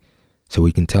easy. So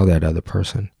we can tell that other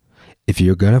person, if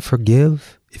you're going to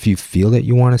forgive, if you feel that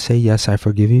you want to say, yes, I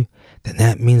forgive you, then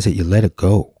that means that you let it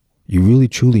go. You really,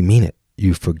 truly mean it.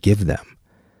 You forgive them.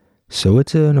 So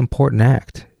it's an important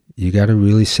act. You got to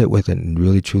really sit with it and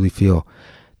really, truly feel,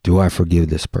 do I forgive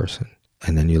this person?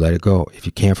 And then you let it go. If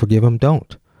you can't forgive them,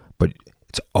 don't. But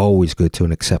it's always good to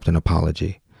accept an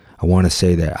apology. I want to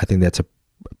say that. I think that's a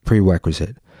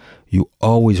prerequisite. You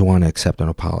always want to accept an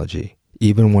apology,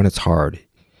 even when it's hard.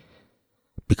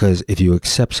 Because if you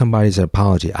accept somebody's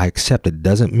apology, I accept it,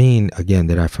 doesn't mean, again,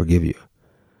 that I forgive you.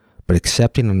 But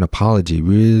accepting an apology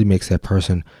really makes that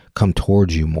person come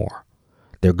towards you more.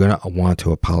 They're going to want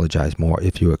to apologize more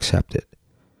if you accept it.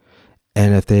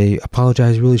 And if they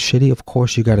apologize really shitty, of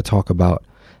course you got to talk about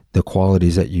the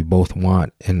qualities that you both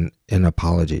want in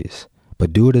apologies.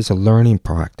 But do it as a learning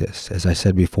practice. As I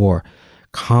said before,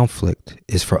 conflict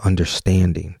is for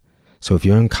understanding. So if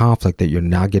you're in conflict that you're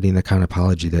not getting the kind of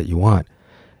apology that you want,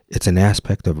 it's an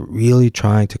aspect of really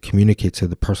trying to communicate to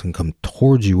the person, come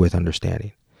towards you with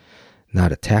understanding.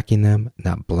 Not attacking them,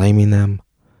 not blaming them,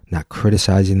 not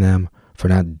criticizing them for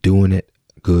not doing it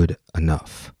good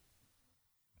enough.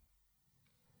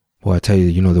 Well, I tell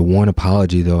you, the one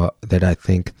apology, though, that I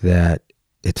think that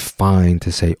it's fine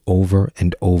to say over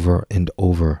and over and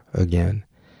over again.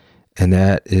 And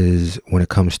that is when it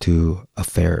comes to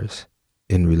affairs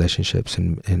in relationships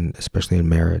and especially in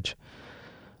marriage.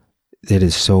 It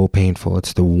is so painful.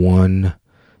 It's the one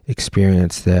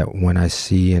experience that when I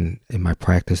see in my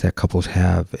practice that couples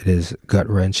have, it is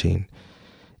gut-wrenching.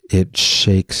 It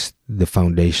shakes the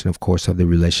foundation, of course, of the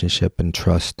relationship and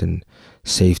trust and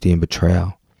safety and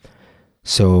betrayal.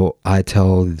 So I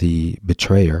tell the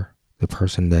betrayer, the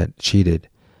person that cheated,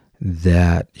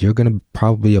 that you're going to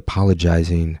probably be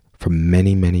apologizing for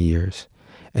many, many years.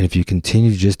 And if you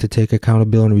continue just to take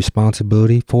accountability and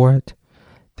responsibility for it,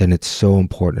 then it's so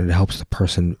important. It helps the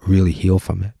person really heal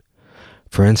from it.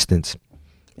 For instance,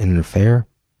 in an affair,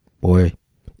 boy,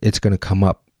 it's going to come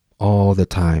up all the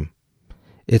time.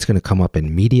 It's going to come up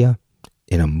in media,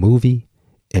 in a movie,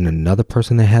 in another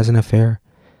person that has an affair.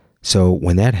 So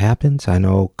when that happens, I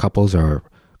know couples are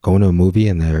going to a movie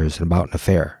and there's about an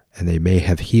affair, and they may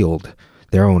have healed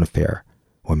their own affair,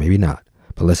 or maybe not.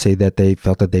 But let's say that they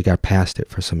felt that they got past it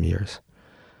for some years.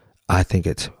 I think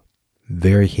it's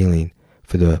very healing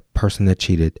for the person that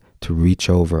cheated to reach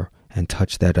over and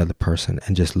touch that other person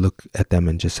and just look at them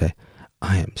and just say,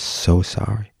 I am so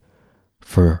sorry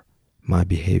for my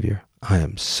behavior. I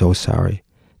am so sorry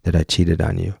that I cheated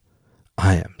on you.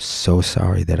 I am so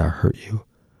sorry that I hurt you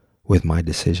with my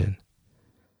decision.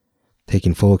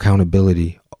 Taking full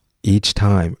accountability each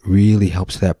time really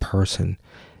helps that person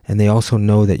And they also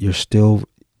know that you're still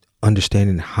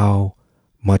understanding how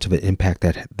much of an impact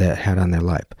that had on their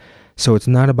life. So it's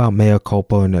not about mea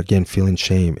culpa and, again, feeling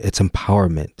shame. It's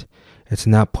empowerment. It's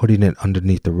not putting it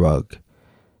underneath the rug.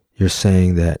 You're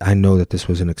saying that I know that this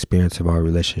was an experience of our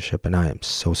relationship, and I am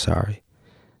so sorry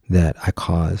that I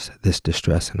caused this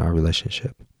distress in our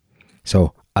relationship.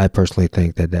 So I personally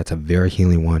think that that's a very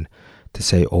healing one to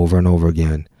say over and over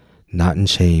again, not in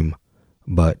shame,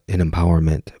 but in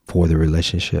empowerment for the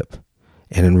relationship,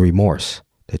 and in remorse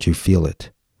that you feel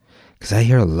it. Because I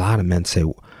hear a lot of men say,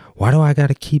 why do I got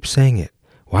to keep saying it?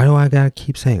 Why do I got to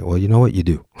keep saying it? Well, you know what? You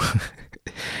do.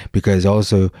 Because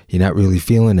also you're not really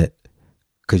feeling it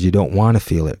because you don't want to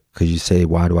feel it, because you say,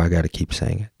 why do I got to keep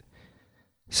saying it?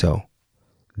 So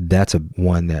that's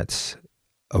one that's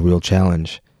a real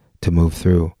challenge to move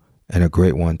through, and a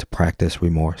great one to practice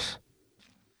remorse.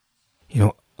 You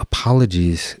know,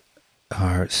 apologies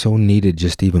are so needed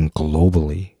just even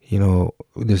globally. You know,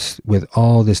 this, with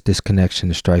all this disconnection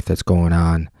and strife that's going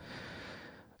on,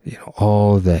 you know,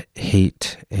 all the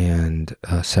hate and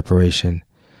separation,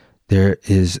 there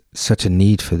is such a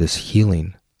need for this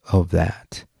healing of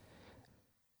that.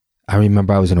 I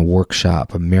remember I was in a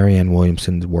workshop, a Marianne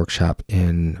Williamson's workshop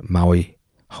in Maui,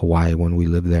 Hawaii, when we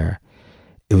lived there.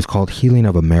 It was called Healing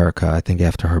of America, I think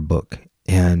after her book.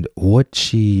 And what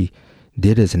she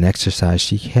did as an exercise,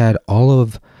 she had all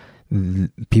of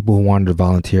people who wanted to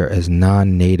volunteer as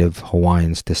non-native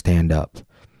Hawaiians to stand up.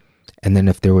 And then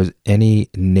if there was any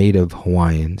native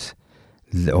Hawaiians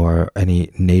or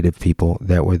any native people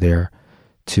that were there,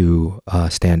 to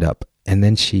stand up. And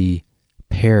then she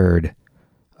paired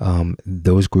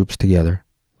those groups together,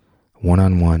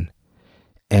 one-on-one,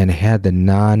 and had the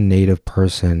non-native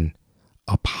person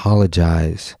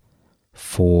apologize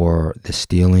for the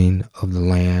stealing of the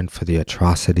land, for the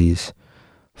atrocities,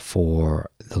 for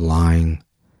the lying.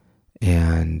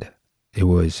 And it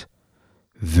was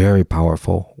very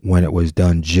powerful when it was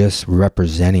done, just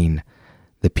representing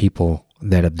the people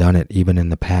that have done it even in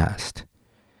the past.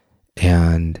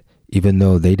 And even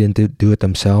though they didn't do it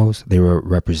themselves, they were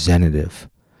representative.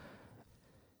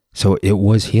 So it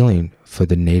was healing for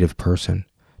the native person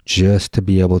just to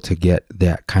be able to get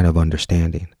that kind of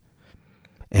understanding.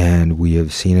 And we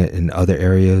have seen it in other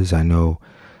areas. I know,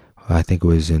 I think it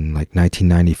was in like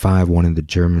 1995, one of the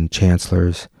German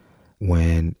chancellors,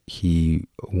 when he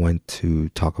went to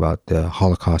talk about the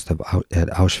Holocaust at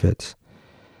Auschwitz,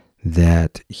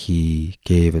 that he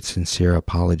gave a sincere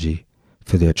apology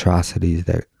for the atrocities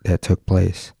that took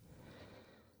place.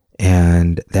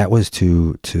 And that was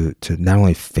to not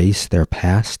only face their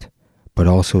past, but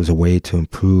also as a way to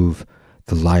improve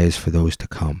the lives for those to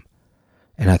come.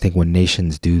 And I think when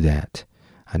nations do that,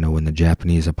 I know when the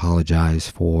Japanese apologize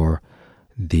for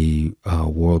the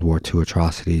World War II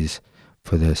atrocities,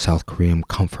 for the South Korean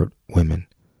comfort women,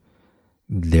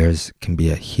 there's can be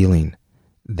a healing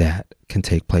that can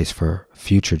take place for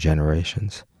future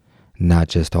generations, not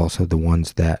just also the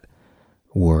ones that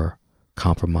were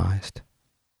compromised.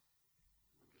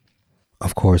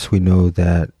 Of course, we know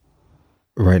that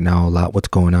right now what's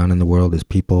going on in the world is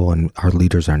people and our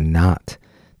leaders are not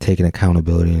taking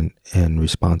accountability and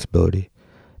responsibility.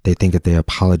 They think if they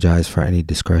apologize for any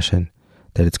discretion,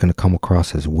 that it's going to come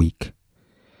across as weak.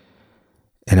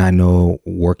 And I know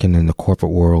working in the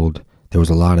corporate world, there was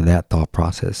a lot of that thought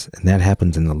process. And that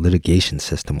happens in the litigation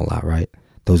system a lot, right?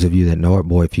 Those of you that know it,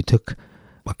 boy, if you took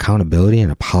accountability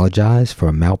and apologize for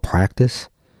a malpractice,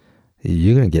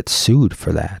 you're going to get sued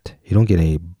for that. You don't get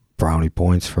any brownie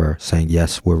points for saying,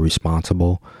 yes, we're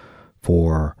responsible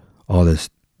for all this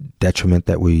detriment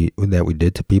that we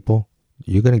did to people.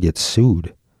 You're going to get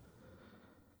sued.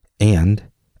 And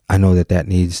I know that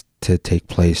needs to take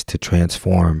place to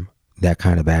transform that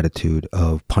kind of attitude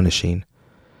of punishing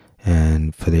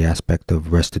and for the aspect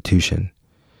of restitution.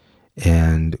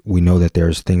 And we know that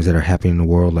there's things that are happening in the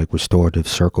world like restorative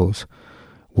circles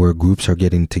where groups are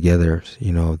getting together.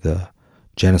 You know, the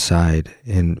genocide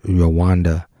in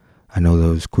Rwanda, I know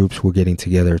those groups were getting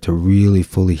together to really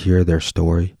fully hear their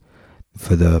story,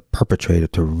 for the perpetrator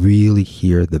to really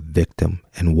hear the victim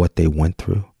and what they went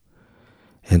through.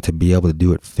 And to be able to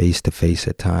do it face to face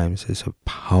at times is a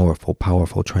powerful,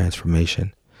 powerful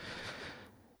transformation.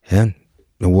 And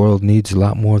the world needs a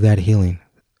lot more of that healing.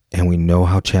 And we know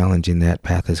how challenging that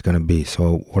path is going to be.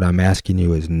 So what I'm asking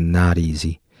you is not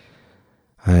easy.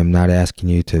 I am not asking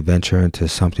you to venture into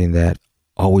something that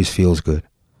always feels good.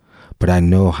 But I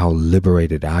know how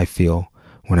liberated I feel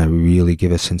when I really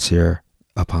give a sincere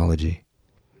apology.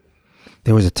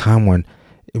 There was a time when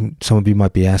some of you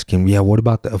might be asking, yeah, what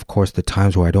about of course, the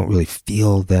times where I don't really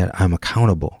feel that I'm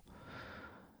accountable?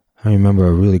 I remember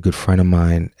a really good friend of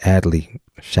mine, Adley,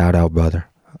 Shout out, brother.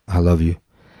 I love you.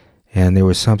 And there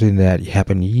was something that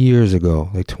happened years ago,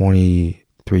 like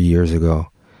 23 years ago,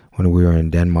 when we were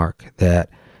in Denmark, that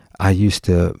I used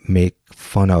to make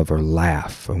fun of or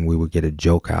laugh, and we would get a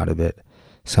joke out of it.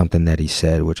 Something that he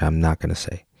said, which I'm not going to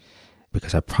say,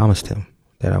 because I promised him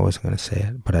that I wasn't going to say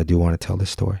it, but I do want to tell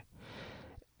this story.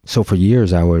 So for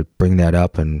years, I would bring that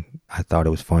up, and I thought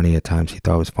it was funny. At times, he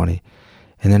thought it was funny.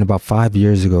 And then about 5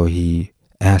 years ago, he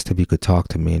asked if he could talk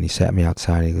to me, and he sat me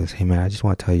outside, and he goes, "Hey, man, I just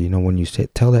want to tell you, when you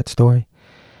tell that story,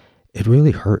 it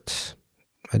really hurts.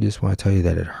 I just want to tell you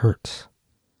that it hurts."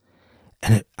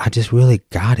 And I just really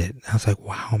got it. I was like,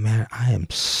 wow, man, I am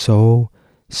so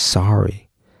sorry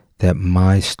that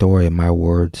my story and my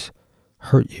words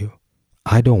hurt you.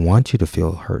 I don't want you to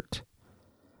feel hurt.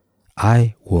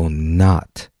 I will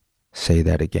not say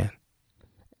that again.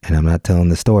 And I'm not telling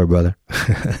the story, brother.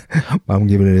 I'm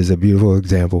giving it as a beautiful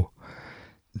example.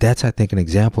 That's, I think, an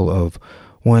example of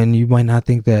when you might not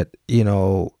think that,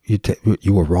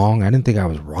 you were wrong. I didn't think I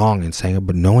was wrong in saying it,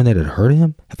 but knowing that it hurt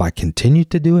him, if I continued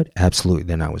to do it, absolutely,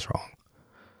 then I was wrong.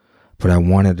 But I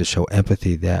wanted to show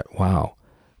empathy that, wow,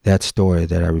 that story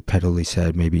that I repeatedly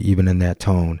said, maybe even in that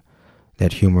tone,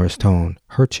 that humorous tone,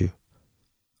 hurt you.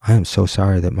 I am so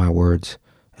sorry that my words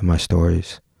and my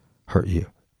stories hurt you.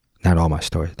 Not all my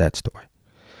stories, that story.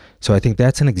 So I think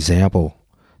that's an example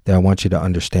that I want you to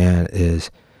understand,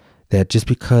 is that just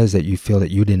because that you feel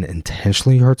that you didn't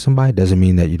intentionally hurt somebody doesn't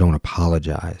mean that you don't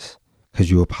apologize. Because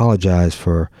you apologize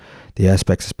for the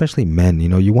aspects, especially men,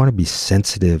 you want to be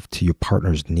sensitive to your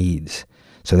partner's needs.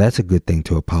 So that's a good thing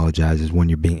to apologize, is when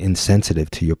you're being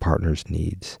insensitive to your partner's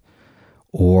needs.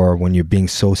 Or when you're being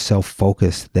so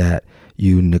self-focused that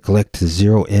you neglect to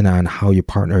zero in on how your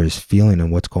partner is feeling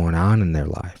and what's going on in their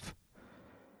life.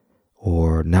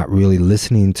 Or not really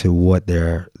listening to what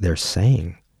they're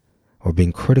saying, or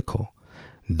being critical.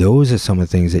 Those are some of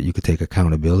the things that you could take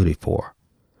accountability for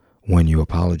when you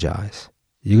apologize.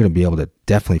 You're going to be able to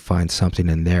definitely find something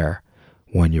in there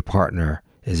when your partner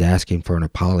is asking for an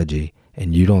apology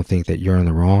and you don't think that you're in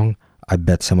the wrong. I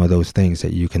bet some of those things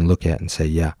that you can look at and say,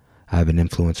 yeah, I have an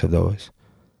influence of those.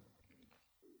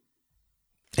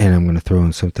 And I'm going to throw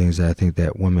in some things that I think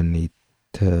that women need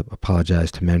to apologize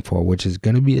to men for, which is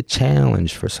going to be a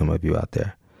challenge for some of you out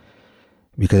there.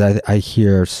 Because I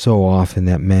hear so often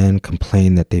that men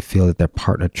complain that they feel that their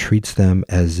partner treats them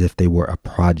as if they were a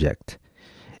project.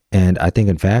 And I think,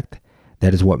 in fact,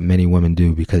 that is what many women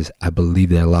do, because I believe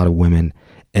that a lot of women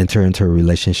enter into a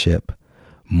relationship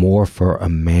more for a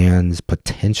man's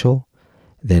potential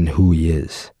than who he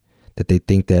is. That they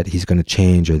think that he's going to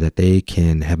change, or that they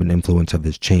can have an influence of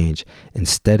his change,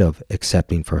 instead of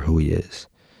accepting for who he is.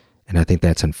 And I think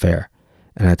that's unfair.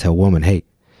 And I tell women, hey,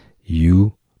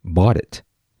 you bought it.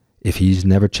 If he's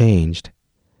never changed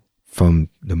from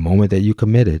the moment that you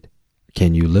committed,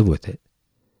 can you live with it?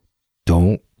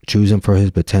 Don't choose him for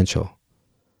his potential.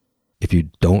 If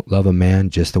you don't love a man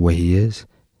just the way he is,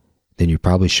 then you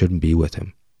probably shouldn't be with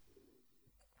him.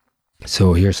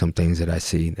 So here's some things that I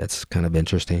see that's kind of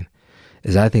interesting,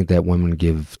 is I think that women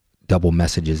give double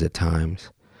messages at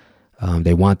times.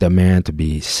 They want their man to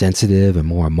be sensitive and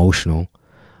more emotional,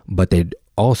 but they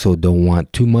also don't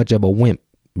want too much of a wimp,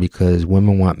 because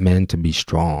women want men to be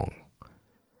strong.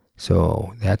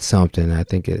 So that's something I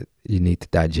think you need to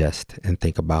digest and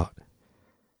think about,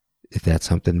 if that's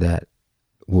something that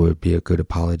would be a good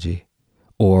apology.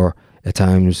 Or at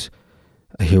times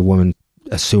I hear women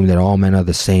assume that all men are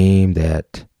the same,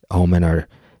 that all men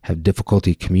have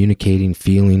difficulty communicating,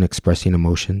 feeling, expressing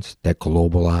emotions, that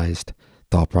globalized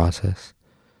thought process.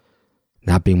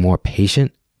 Not being more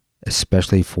patient,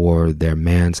 especially for their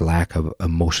man's lack of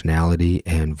emotionality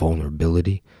and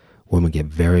vulnerability. Women get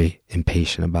very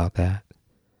impatient about that.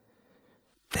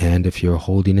 And if you're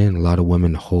holding in, a lot of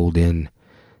women hold in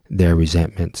their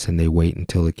resentments and they wait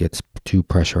until it gets too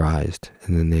pressurized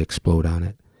and then they explode on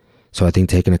it. So I think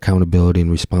taking accountability and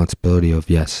responsibility of,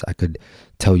 yes, I could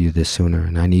tell you this sooner,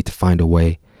 and I need to find a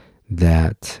way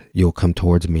that you'll come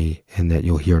towards me and that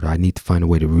you'll hear it. I need to find a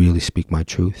way to really speak my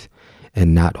truth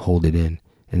and not hold it in,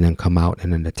 and then come out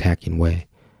in an attacking way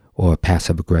or a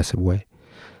passive-aggressive way.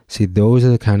 See, those are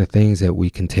the kind of things that we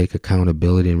can take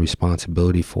accountability and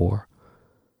responsibility for.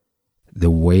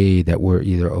 The way that we're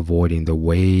either avoiding, the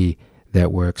way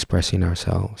that we're expressing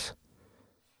ourselves.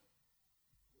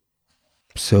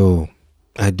 So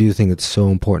I do think it's so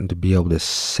important to be able to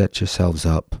set yourselves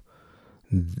up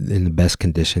in the best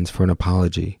conditions for an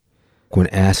apology. When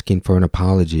asking for an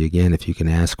apology, again, if you can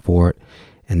ask for it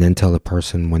and then tell the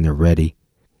person when they're ready,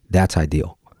 that's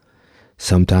ideal.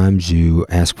 Sometimes you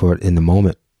ask for it in the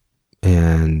moment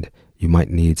and you might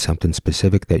need something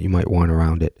specific that you might want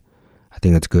around it. I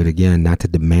think it's good, again, not to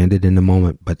demand it in the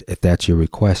moment, but if that's your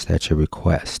request, that's your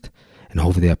request. And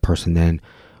hopefully that person then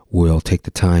will take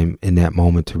the time in that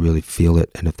moment to really feel it.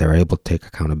 And if they're able to take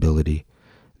accountability,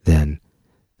 then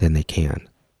they can.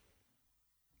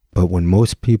 But when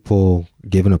most people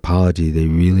give an apology, they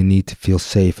really need to feel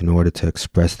safe in order to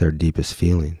express their deepest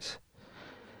feelings.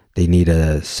 They need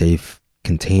a safe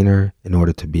container in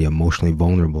order to be emotionally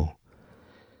vulnerable.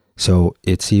 So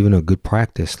it's even a good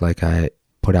practice, like I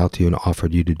put out to you and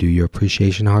offered you to do your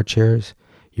appreciation heart shares,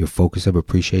 your focus of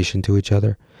appreciation to each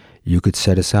other. You could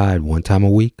set aside one time a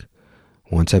week,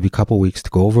 once every couple of weeks, to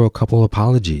go over a couple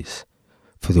apologies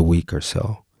for the week or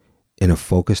so in a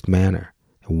focused manner.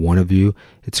 And one of you,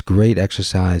 it's great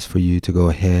exercise for you to go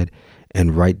ahead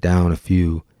and write down a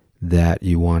few that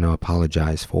you want to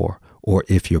apologize for. Or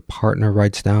if your partner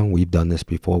writes down, we've done this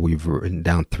before, we've written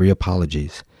down 3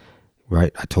 apologies,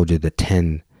 right? I told you the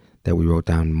 10 that we wrote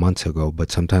down months ago,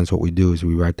 but sometimes what we do is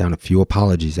we write down a few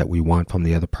apologies that we want from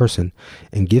the other person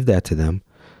and give that to them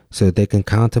so that they can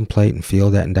contemplate and feel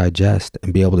that and digest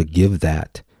and be able to give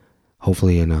that,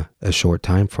 hopefully in a short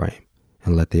time frame,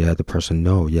 and let the other person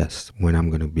know, yes, when I'm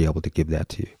going to be able to give that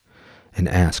to you. And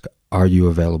ask, are you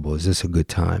available? Is this a good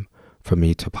time for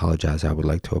me to apologize? I would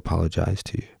like to apologize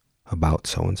to you about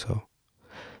so-and-so.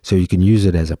 So you can use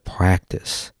it as a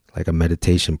practice, like a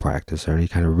meditation practice or any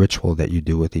kind of ritual that you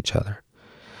do with each other.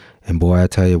 And boy, I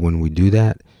tell you, when we do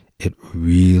that, it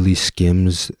really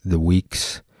skims the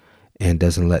weeks and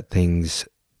doesn't let things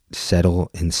settle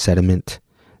in sediment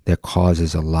that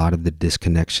causes a lot of the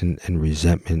disconnection and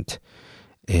resentment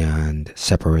and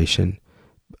separation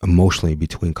emotionally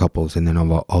between couples. And then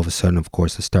all of a sudden, of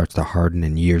course, it starts to harden,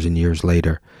 and years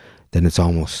later, then it's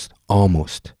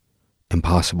almost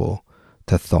impossible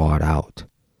to thaw it out.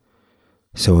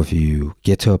 So if you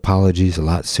get to apologies a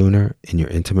lot sooner in your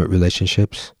intimate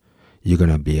relationships, you're going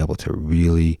to be able to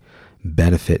really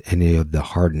benefit any of the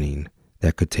hardening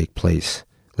that could take place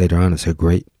later on. It's a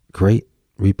great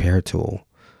repair tool.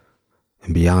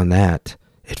 And beyond that,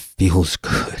 it feels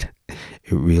good.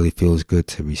 It really feels good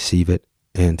to receive it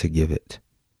and to give it.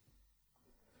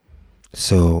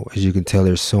 So as you can tell,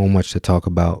 there's so much to talk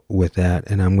about with that,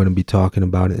 and I'm going to be talking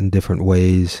about it in different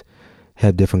ways,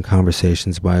 have different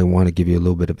conversations, but I want to give you a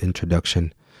little bit of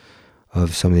introduction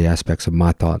of some of the aspects of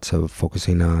my thoughts of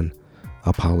focusing on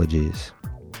apologies.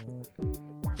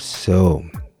 So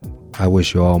I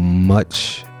wish you all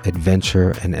much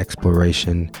adventure and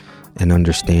exploration and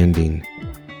understanding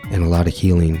and a lot of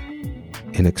healing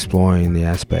in exploring the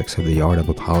aspects of the art of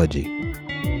apology.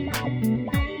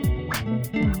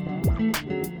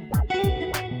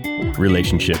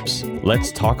 Relationships.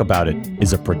 Let's Talk About It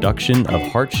is a production of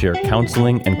HeartShare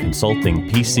Counseling and Consulting,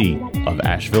 PC of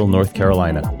Asheville, North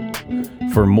Carolina.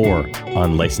 For more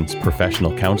on licensed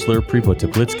professional counselor Prepo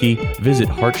Teplitsky, visit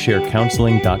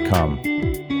heartsharecounseling.com.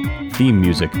 Theme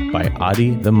music by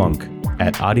Adi the Monk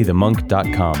at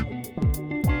adithemonk.com.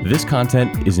 This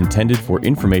content is intended for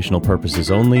informational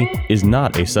purposes only, is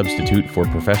not a substitute for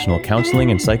professional counseling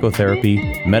and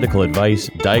psychotherapy, medical advice,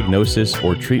 diagnosis,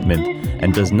 or treatment,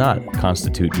 and does not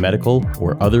constitute medical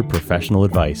or other professional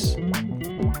advice.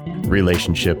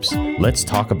 Relationships. Let's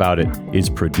Talk About It is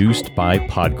produced by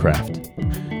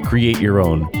Podcraft. Create your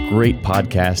own great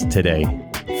podcast today,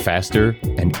 faster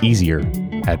and easier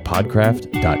at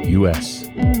podcraft.us.